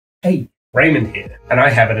Hey, Raymond here, and I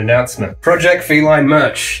have an announcement. Project Feline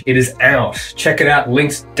merch, it is out. Check it out,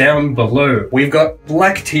 links down below. We've got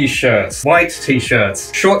black t-shirts, white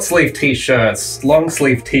t-shirts, short sleeve t-shirts, long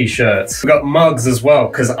sleeve t-shirts. We've got mugs as well,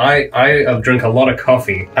 because I drink a lot of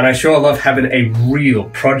coffee, and I sure love having a real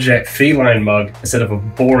Project Feline mug instead of a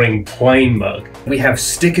boring plain mug. We have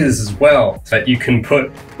stickers as well that you can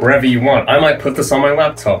put wherever you want. I might put this on my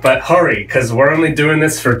laptop, but hurry, because we're only doing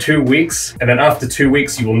this for 2 weeks, and then after 2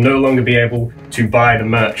 weeks you will no longer be able to buy the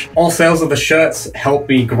merch. All sales of the shirts help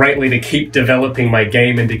me greatly to keep developing my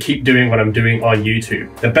game and to keep doing what I'm doing on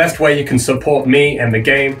YouTube. The best way you can support me and the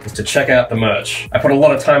game is to check out the merch. I put a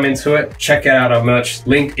lot of time into it. Check out our merch,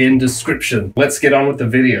 link in description. Let's get on with the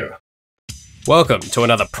video. Welcome to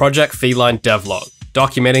another Project Feline devlog,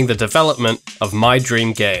 documenting the development of my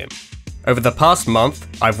dream game. Over the past month,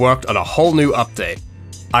 I've worked on a whole new update.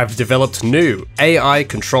 I've developed new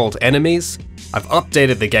AI-controlled enemies, I've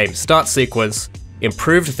updated the game's start sequence,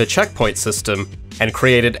 improved the checkpoint system, and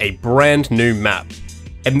created a brand new map.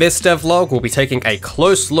 In this devlog, we'll be taking a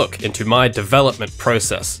close look into my development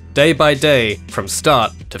process, day by day, from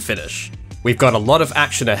start to finish. We've got a lot of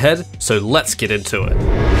action ahead, so let's get into it.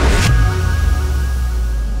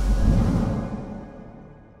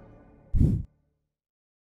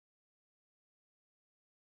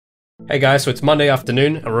 Hey guys, so it's Monday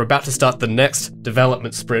afternoon and we're about to start the next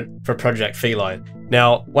development sprint for Project Feline.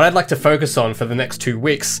 Now, what I'd like to focus on for the next 2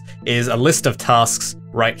 weeks is a list of tasks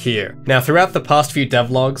right here. Now, throughout the past few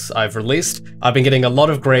devlogs I've released, I've been getting a lot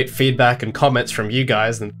of great feedback and comments from you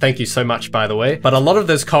guys, and thank you so much by the way, but a lot of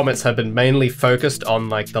those comments have been mainly focused on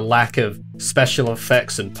like the lack of special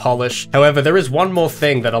effects and polish. However, there is one more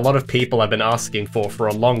thing that a lot of people have been asking for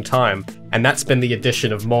a long time, and that's been the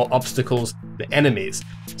addition of more obstacles and enemies.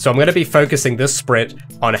 So I'm going to be focusing this sprint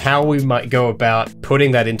on how we might go about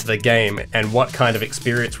putting that into the game and what kind of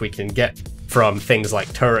experience we can get from things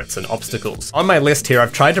like turrets and obstacles. On my list here,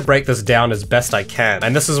 I've tried to break this down as best I can,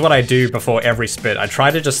 and this is what I do before every sprint. I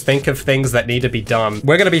try to just think of things that need to be done.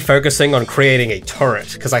 We're going to be focusing on creating a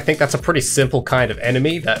turret, because I think that's a pretty simple kind of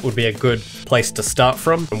enemy that would be a good place to start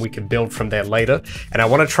from, and we can build from there later. And I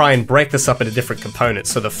want to try and break this up into different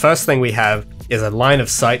components. So the first thing we have is a line of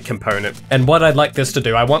sight component. And what I'd like this to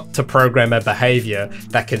do, I want to program a behavior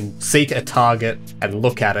that can seek a target and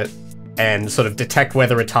look at it and sort of detect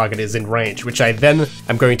whether a target is in range, which I then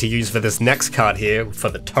am going to use for this next card here for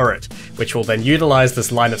the turret, which will then utilize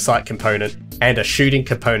this line of sight component and a shooting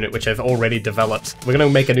component, which I've already developed. We're going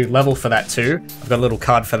to make a new level for that too. I've got a little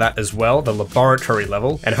card for that as well, the laboratory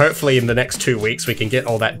level, and hopefully in the next 2 weeks we can get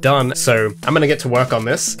all that done. So I'm going to get to work on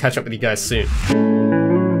this. Catch up with you guys soon.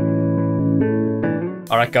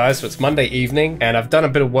 Alright guys, so it's Monday evening, and I've done a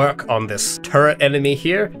bit of work on this turret enemy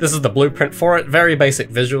here. This is the blueprint for it, very basic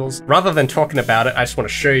visuals. Rather than talking about it, I just want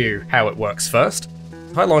to show you how it works first.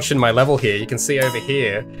 If I launch in my level here, you can see over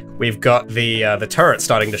here, we've got the turret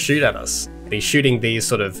starting to shoot at us. And he's shooting these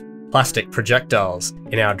sort of plastic projectiles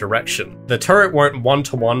in our direction. The turret won't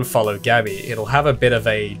one-to-one follow Gabby, it'll have a bit of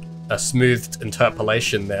a smoothed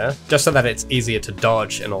interpolation there, just so that it's easier to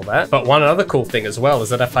dodge and all that. But one other cool thing as well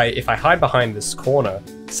is that if I hide behind this corner,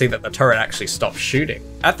 see that the turret actually stops shooting.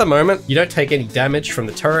 At the moment, you don't take any damage from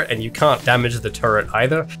the turret, and you can't damage the turret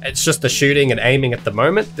either. It's just the shooting and aiming at the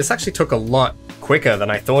moment. This actually took a lot quicker than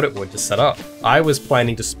I thought it would to set up. I was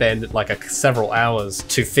planning to spend like several hours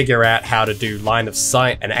to figure out how to do line of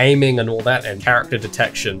sight and aiming and all that and character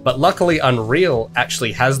detection, but luckily Unreal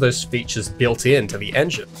actually has those features built into the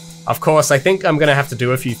engine. Of course, I think I'm going to have to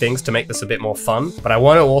do a few things to make this a bit more fun, but I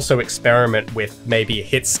want to also experiment with maybe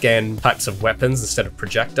hit scan types of weapons instead of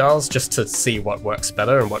projectiles, just to see what works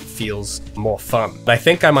better and what feels more fun. I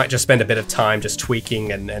think I might just spend a bit of time just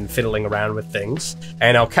tweaking and fiddling around with things,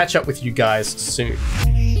 and I'll catch up with you guys soon.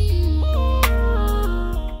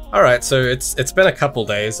 Alright, so it's been a couple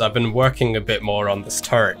days. I've been working a bit more on this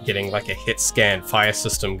turret, getting like a hit scan fire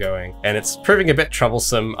system going, and it's proving a bit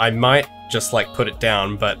troublesome. I might just like put it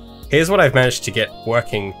down, but here's what I've managed to get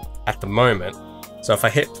working at the moment. So if I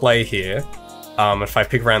hit play here, if I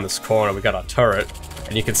pick around this corner, we got our turret,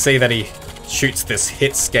 and you can see that he shoots this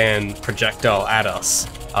hit scan projectile at us,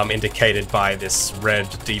 indicated by this red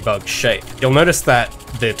debug shape. You'll notice that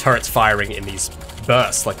the turret's firing in these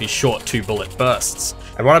bursts, like these short 2-bullet bursts.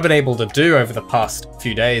 And what I've been able to do over the past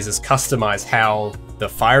few days is customize how the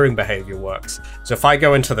firing behavior works. So if I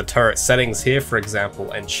go into the turret settings here, for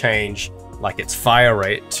example, and change like its fire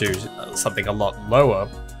rate to something a lot lower,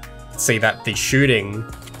 see that the shooting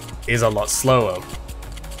is a lot slower.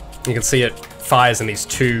 You can see it fires in these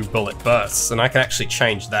 2-bullet bursts, and I can actually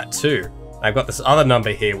change that too. I've got this other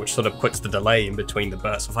number here which sort of puts the delay in between the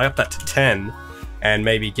bursts. If I up that to 10, and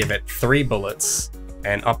maybe give it 3 bullets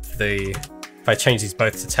and up the, if I change these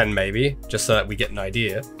both to 10 maybe, just so that we get an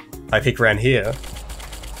idea. If I peek around here,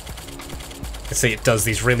 you can see it does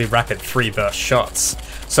these really rapid 3 burst shots.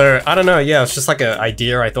 So I don't know, yeah, it's just like an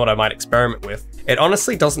idea I thought I might experiment with. It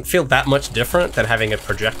honestly doesn't feel that much different than having a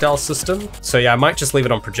projectile system. So yeah, I might just leave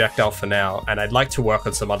it on projectile for now, and I'd like to work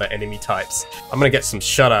on some other enemy types. I'm gonna get some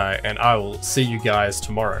shut-eye, and I will see you guys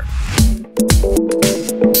tomorrow.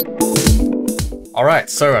 Alright,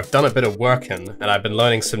 so I've done a bit of working, and I've been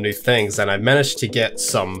learning some new things, and I've managed to get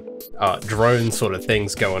some drone sort of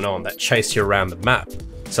things going on that chase you around the map.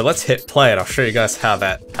 So let's hit play, and I'll show you guys how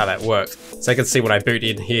that works. So you can see when I boot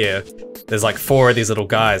in here, there's like 4 of these little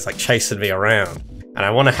guys like chasing me around. And I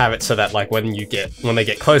want to have it so that like when they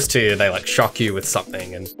get close to you, they like shock you with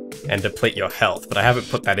something and deplete your health, but I haven't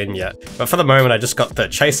put that in yet. But for the moment, I just got the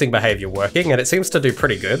chasing behavior working, and it seems to do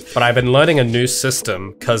pretty good. But I've been learning a new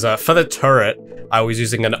system, because for the turret, I was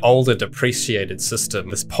using an older depreciated system,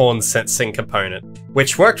 this pawn sensing component,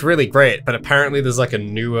 which worked really great, but apparently there's like a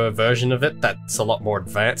newer version of it that's a lot more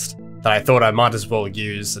advanced that I thought I might as well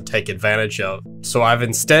use and take advantage of. So I've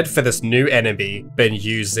instead, for this new enemy, been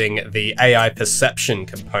using the AI perception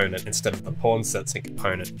component instead of the pawn sensing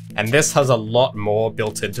component. And this has a lot more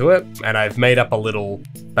built into it, and I've made up a little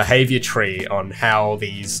behavior tree on how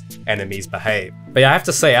these enemies behave. But yeah, I have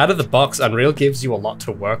to say, out of the box, Unreal gives you a lot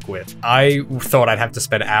to work with. I thought I'd have to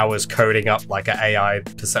spend hours coding up like an AI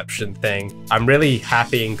perception thing. I'm really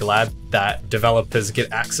happy and glad that developers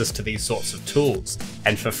get access to these sorts of tools,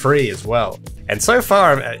 and for free as well. And so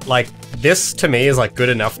far, like, this to me is like good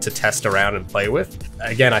enough to test around and play with.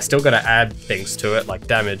 Again, I still gotta add things to it, like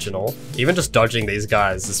damage and all. Even just dodging these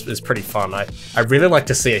guys is pretty fun. I really like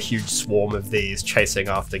to see a huge swarm of these chasing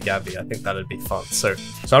after Gabby. I think that'd be fun. So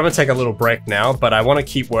I'm gonna take a little break now, but I want to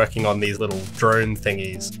keep working on these little drone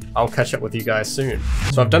thingies. I'll catch up with you guys soon.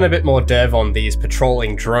 So I've done a bit more dev on these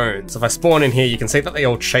patrolling drones. If I spawn in here, you can see that they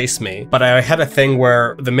all chase me, but I had a thing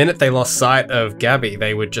where the minute they lost sight of Gabby,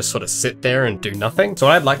 they would just sort of sit there and do nothing. So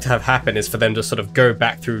what I'd like to have happen is for them to sort of go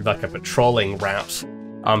back through like a patrolling route.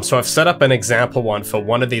 So I've set up an example one for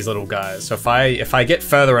one of these little guys. So if I get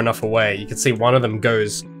further enough away, you can see one of them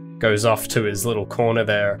goes off to his little corner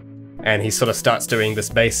there, and he sort of starts doing this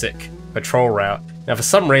basic patrol route. Now for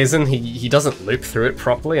some reason he doesn't loop through it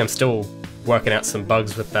properly. I'm still working out some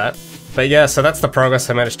bugs with that. But yeah, so that's the progress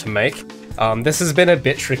I managed to make. This has been a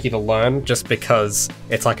bit tricky to learn just because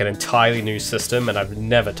it's like an entirely new system and I've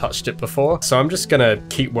never touched it before. So I'm just gonna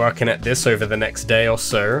keep working at this over the next day or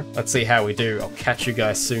so. Let's see how we do. I'll catch you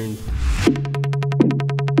guys soon.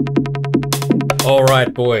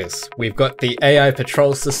 Alright boys, we've got the AI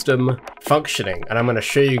patrol system functioning, and I'm going to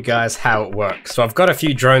show you guys how it works. So I've got a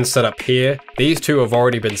few drones set up here. These two have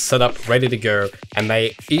already been set up, ready to go, and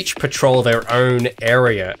they each patrol their own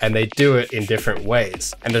area, and they do it in different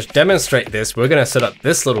ways. And to demonstrate this, we're going to set up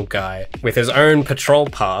this little guy with his own patrol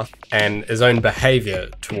path and his own behavior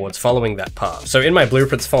towards following that path. So in my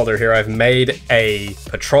blueprints folder here, I've made a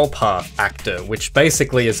patrol path actor, which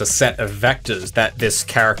basically is a set of vectors that this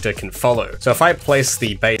character can follow. So if I place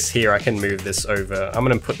the base here, I can move this over. I'm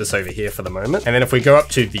going to put this over here for the moment. And then if we go up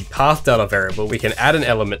to the path data variable, we can add an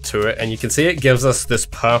element to it, and you can see it gives us this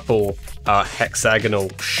purple hexagonal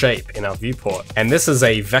shape in our viewport. And this is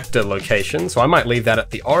a vector location, so I might leave that at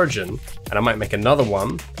the origin, and I might make another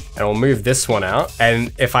one, and we'll move this one out.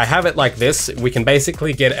 And if I have it like this, we can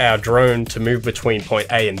basically get our drone to move between point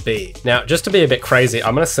A and B. Now, just to be a bit crazy,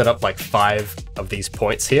 I'm going to set up like 5 of these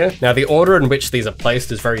points here. Now, the order in which these are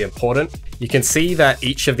placed is very important. You can see that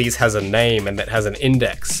each of these has a name and that has an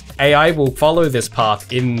index. AI will follow this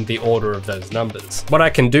path in the order of those numbers. What I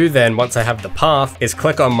can do then, once I have the path, is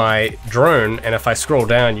click on my drone, and if I scroll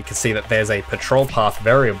down, you can see that there's a patrol path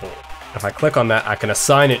variable. If I click on that, I can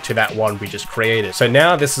assign it to that one we just created. So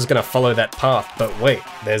now this is going to follow that path, but wait,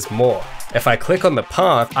 there's more. If I click on the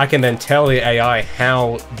path, I can then tell the AI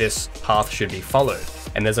how this path should be followed.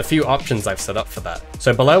 And there's a few options I've set up for that.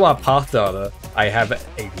 So below our path data, I have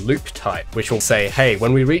a loop type, which will say, hey,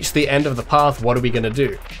 when we reach the end of the path, what are we going to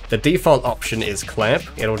do? The default option is clamp.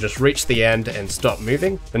 It'll just reach the end and stop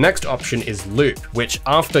moving. The next option is loop, which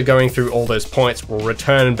after going through all those points will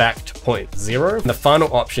return back to point 0. And the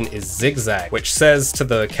final option is zigzag, which says to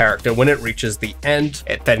the character when it reaches the end,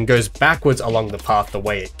 it then goes backwards along the path the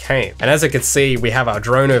way it came. And as you can see, we have our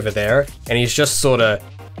drone over there, and he's just sort of,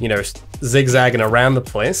 you know, zigzagging around the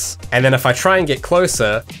place. And then if I try and get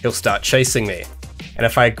closer, he'll start chasing me. And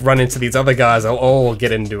if I run into these other guys, they'll all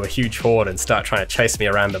get into a huge horde and start trying to chase me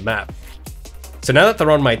around the map. So now that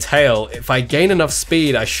they're on my tail, if I gain enough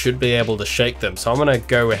speed, I should be able to shake them. So I'm gonna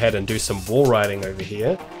go ahead and do some wall riding over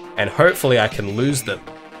here. and hopefully I can lose them.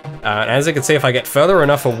 And as you can see, if I get further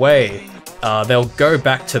enough away, they'll go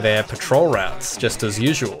back to their patrol routes, just as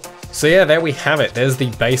usual. So yeah, there we have it. There's the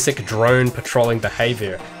basic drone patrolling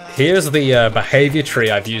behavior. Here's the behavior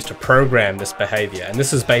tree I've used to program this behavior, and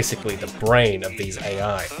this is basically the brain of these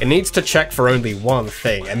AI. It needs to check for only one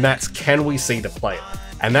thing, and that's, can we see the player?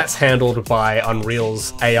 And that's handled by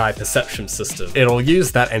Unreal's AI perception system. It'll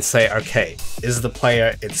use that and say, okay, is the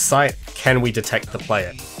player in sight? Can we detect the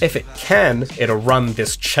player? If it can, it'll run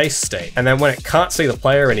this chase state. And then when it can't see the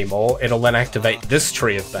player anymore, it'll then activate this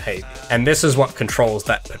tree of behavior. And this is what controls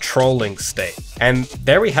that patrolling state. And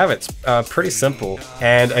there we have it. It's pretty simple.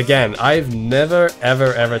 And again, I've never,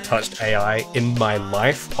 ever touched AI in my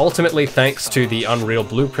life. Ultimately, thanks to the Unreal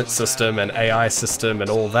Blueprint system and AI system and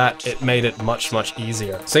all that, it made it much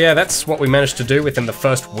easier. So yeah, that's what we managed to do within the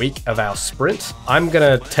first week of our sprint. I'm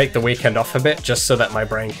gonna take the weekend off a bit just so that my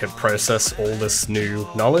brain can process all this new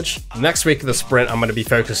knowledge. Next week of the sprint, I'm gonna be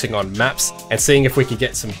focusing on maps and seeing if we can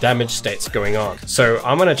get some damage states going on. So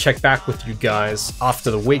I'm gonna check back with you guys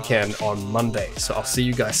after the weekend on Monday. So I'll see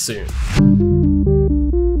you guys soon.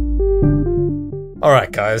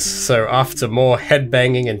 Alright guys, so after more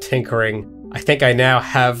headbanging and tinkering, I think I now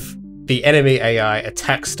have the enemy AI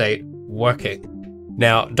attack state working.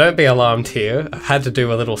 Now, don't be alarmed here, I've had to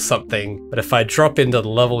do a little something, but if I drop into the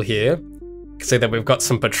level here, you can see that we've got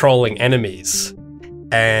some patrolling enemies.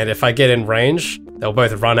 And if I get in range, they'll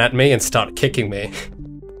both run at me and start kicking me.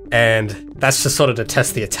 And that's just sort of to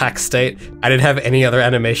test the attack state. I didn't have any other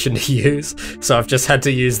animation to use, so I've just had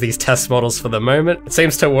to use these test models for the moment. It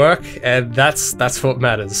seems to work, and that's what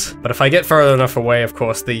matters. But if I get further enough away, of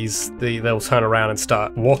course, they'll turn around and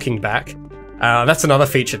start walking back. That's another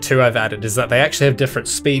feature too I've added, is that they actually have different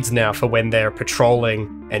speeds now for when they're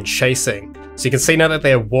patrolling and chasing. So you can see now that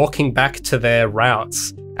they're walking back to their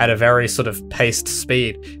routes at a very sort of paced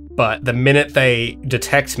speed. But the minute they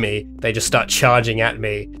detect me, they just start charging at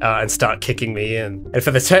me and start kicking me in. And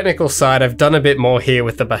for the technical side, I've done a bit more here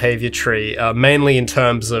with the behavior tree, mainly in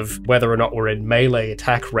terms of whether or not we're in melee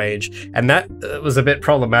attack range. And that was a bit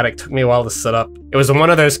problematic, took me a while to set up. It was one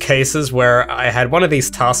of those cases where I had one of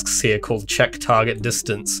these tasks here called check target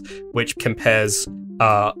distance, which compares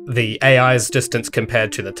the AI's distance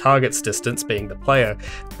compared to the target's distance, being the player,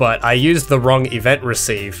 but I used the wrong event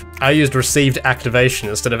receive. I used received activation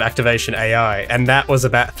instead of activation AI, and that was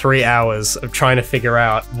about 3 hours of trying to figure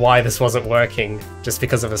out why this wasn't working just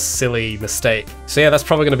because of a silly mistake. So yeah, that's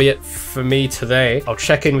probably going to be it for me today. I'll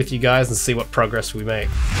check in with you guys and see what progress we make.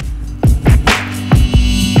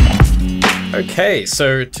 Okay,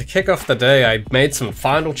 so to kick off the day, I made some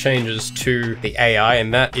final changes to the AI,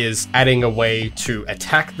 and that is adding a way to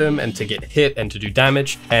attack them and to get hit and to do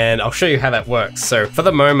damage, and I'll show you how that works. So for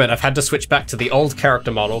the moment, I've had to switch back to the old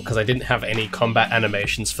character model because I didn't have any combat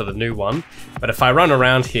animations for the new one, but if I run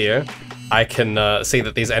around here, I can see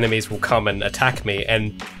that these enemies will come and attack me,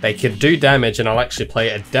 and they can do damage, and I'll actually play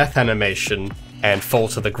a death animation and fall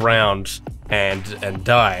to the ground and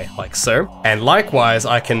die, like so. And likewise,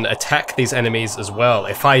 I can attack these enemies as well.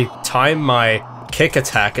 If I time my kick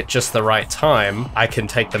attack at just the right time, I can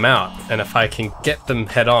take them out. And if I can get them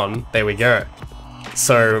head on, there we go.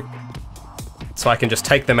 So I can just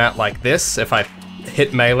take them out like this if I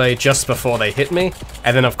hit melee just before they hit me.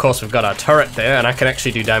 And then of course we've got our turret there, and I can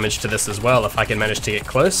actually do damage to this as well if I can manage to get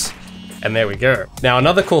close. And there we go. Now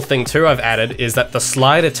another cool thing too I've added is that the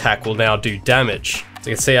slide attack will now do damage. So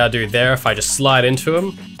you can see I do there, if I just slide into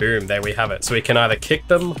them, boom, there we have it. So we can either kick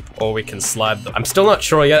them or we can slide them. I'm still not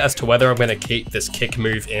sure yet as to whether I'm going to keep this kick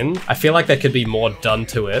move in. I feel like there could be more done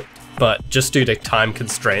to it, but just due to time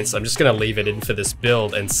constraints, I'm just going to leave it in for this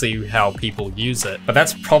build and see how people use it. But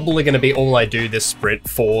that's probably going to be all I do this sprint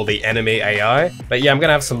for the enemy AI. But yeah, I'm going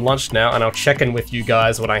to have some lunch now, and I'll check in with you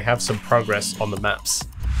guys when I have some progress on the maps.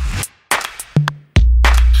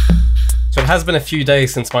 So it has been a few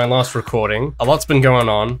days since my last recording. A lot's been going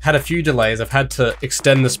on. Had a few delays. I've had to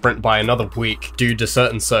extend the sprint by another week due to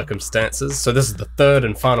certain circumstances. So this is the third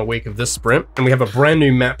and final week of this sprint. And we have a brand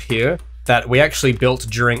new map here that we actually built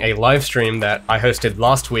during a live stream that I hosted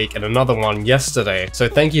last week and another one yesterday. So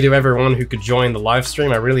thank you to everyone who could join the live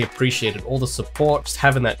stream. I really appreciated all the support, just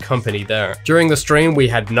having that company there. During the stream, we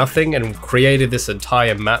had nothing and created this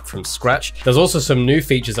entire map from scratch. There's also some new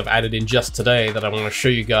features I've added in just today that I want to show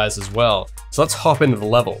you guys as well. So let's hop into the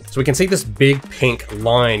level. So we can see this big pink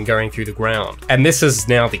line going through the ground. And this is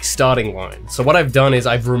now the starting line. So what I've done is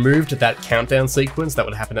I've removed that countdown sequence that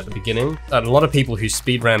would happen at the beginning. And a lot of people who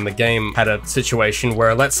speedran the game had a situation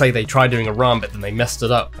where, let's say they tried doing a run, but then they messed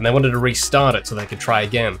it up and they wanted to restart it so they could try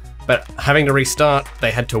again. but having to restart,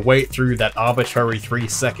 they had to wait through that arbitrary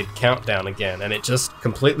 3-second countdown again, and it just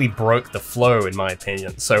completely broke the flow in my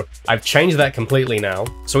opinion. So I've changed that completely now,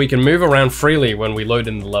 so we can move around freely when we load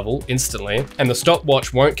in the level instantly, and the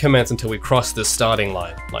stopwatch won't commence until we cross this starting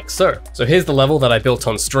line, like so. So here's the level that I built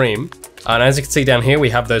on stream, and as you can see down here, we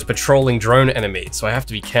have those patrolling drone enemies, so I have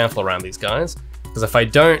to be careful around these guys, because if I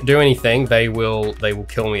don't do anything, they will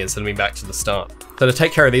kill me and send me back to the start. So to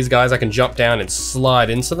take care of these guys, I can jump down and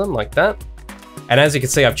slide into them like that. And as you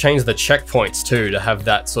can see, I've changed the checkpoints too to have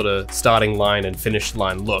that sort of starting line and finish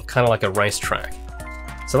line look, kind of like a racetrack.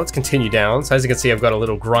 So let's continue down. So as you can see, I've got a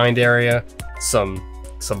little grind area, some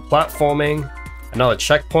platforming, another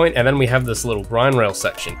checkpoint, and then we have this little grind rail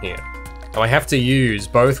section here. Now I have to use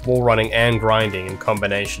both wall running and grinding in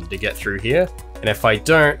combination to get through here. And if I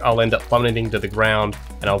don't, I'll end up plummeting to the ground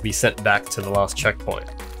and I'll be sent back to the last checkpoint.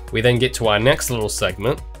 We then get to our next little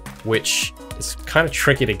segment, which is kind of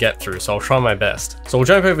tricky to get through, so I'll try my best. So we'll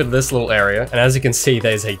jump over to this little area, and as you can see,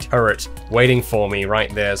 there's a turret waiting for me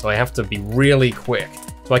right there, so I have to be really quick.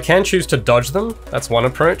 So I can choose to dodge them, that's one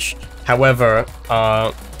approach. However,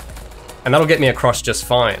 and that'll get me across just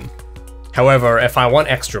fine. However, if I want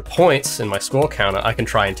extra points in my score counter, I can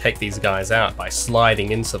try and take these guys out by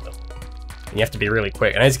sliding into them. And you have to be really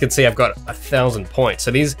quick. And as you can see, I've got 1,000 points.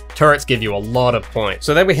 So these turrets give you a lot of points.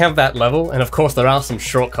 So there we have that level. And of course, there are some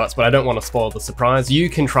shortcuts, but I don't want to spoil the surprise. You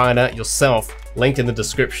can try it out yourself. Linked in the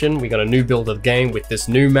description. We got a new build of the game with this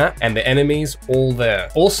new map and the enemies all there.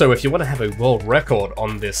 Also, if you want to have a world record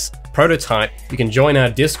on this prototype, you can join our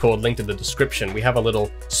Discord, linked in the description. We have a little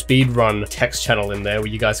speedrun text channel in there where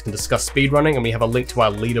you guys can discuss speedrunning, and we have a link to our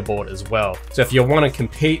leaderboard as well. So if you want to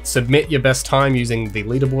compete, submit your best time using the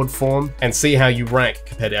leaderboard form and see how you rank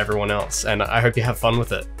compared to everyone else, and I hope you have fun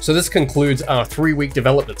with it. So this concludes our 3-week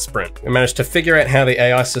development sprint. We managed to figure out how the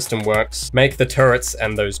AI system works, make the turrets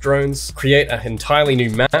and those drones, create an entirely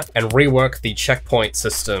new map, and rework the checkpoint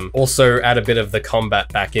system. Also add a bit of the combat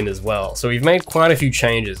back in as well. So we've made quite a few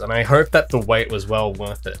changes, and I hope that the wait was well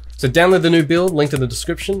worth it. So download the new build, linked in the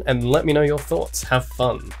description, and let me know your thoughts. Have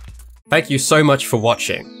fun. Thank you so much for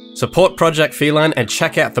watching. Support Project Feline and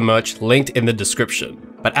check out the merch linked in the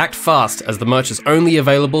description. But act fast, as the merch is only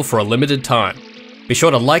available for a limited time. Be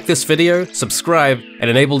sure to like this video, subscribe, and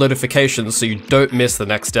enable notifications so you don't miss the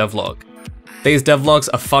next devlog. These devlogs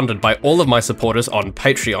are funded by all of my supporters on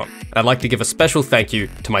Patreon, and I'd like to give a special thank you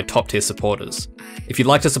to my top tier supporters. If you'd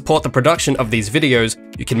like to support the production of these videos,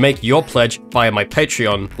 you can make your pledge via my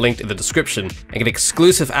Patreon, linked in the description, and get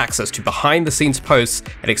exclusive access to behind the scenes posts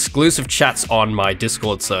and exclusive chats on my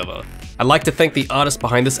Discord server. I'd like to thank the artist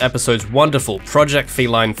behind this episode's wonderful Project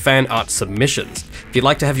Feline fan art submissions. If you'd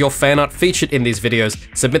like to have your fan art featured in these videos,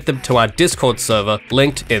 submit them to our Discord server,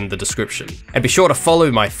 linked in the description. And be sure to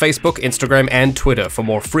follow my Facebook, Instagram, and Twitter for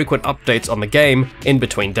more frequent updates on the game in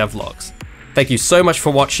between devlogs. Thank you so much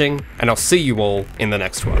for watching, and I'll see you all in the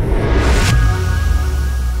next one.